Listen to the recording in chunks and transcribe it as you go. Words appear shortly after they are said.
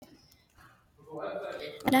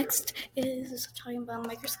Next is talking about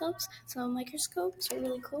microscopes. So microscopes are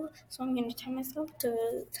really cool. So I'm going to try myself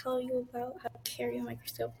to tell you about how to carry a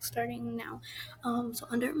microscope starting now. So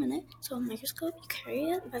under a minute. So a microscope, you carry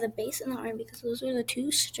it by the base and the arm because those are the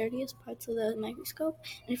two sturdiest parts of the microscope.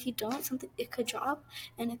 And if you don't, it could drop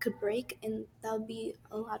and it could break, and that would be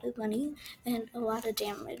a lot of money and a lot of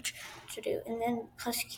damage to do. And then plus you